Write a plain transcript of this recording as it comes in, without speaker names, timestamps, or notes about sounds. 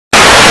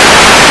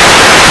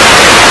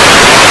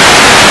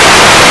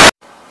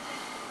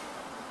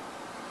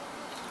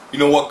You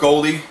know what,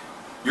 Goldie?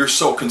 You're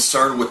so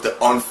concerned with the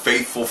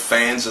unfaithful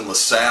fans in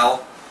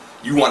LaSalle.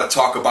 You want to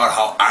talk about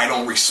how I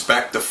don't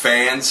respect the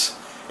fans,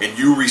 and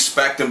you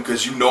respect them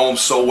because you know them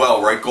so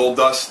well, right,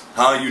 Goldust?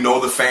 Huh? You know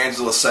the fans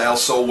of LaSalle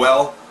so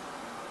well?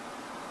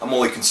 I'm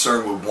only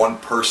concerned with one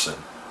person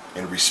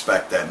and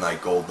respect that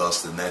night,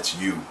 Goldust, and that's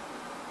you.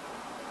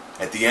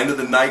 At the end of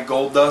the night,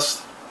 Goldust,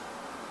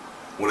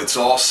 when it's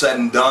all said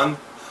and done,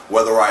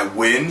 whether I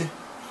win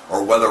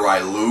or whether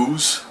I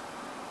lose,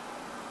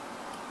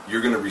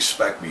 you're going to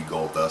respect me,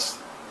 Goldust.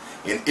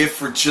 And if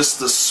for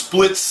just a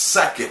split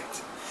second,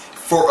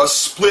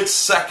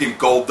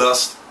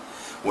 Goldust,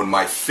 when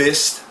my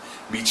fist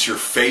meets your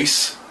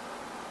face,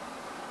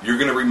 you're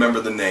going to remember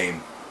the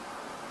name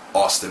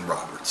Austin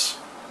Roberts.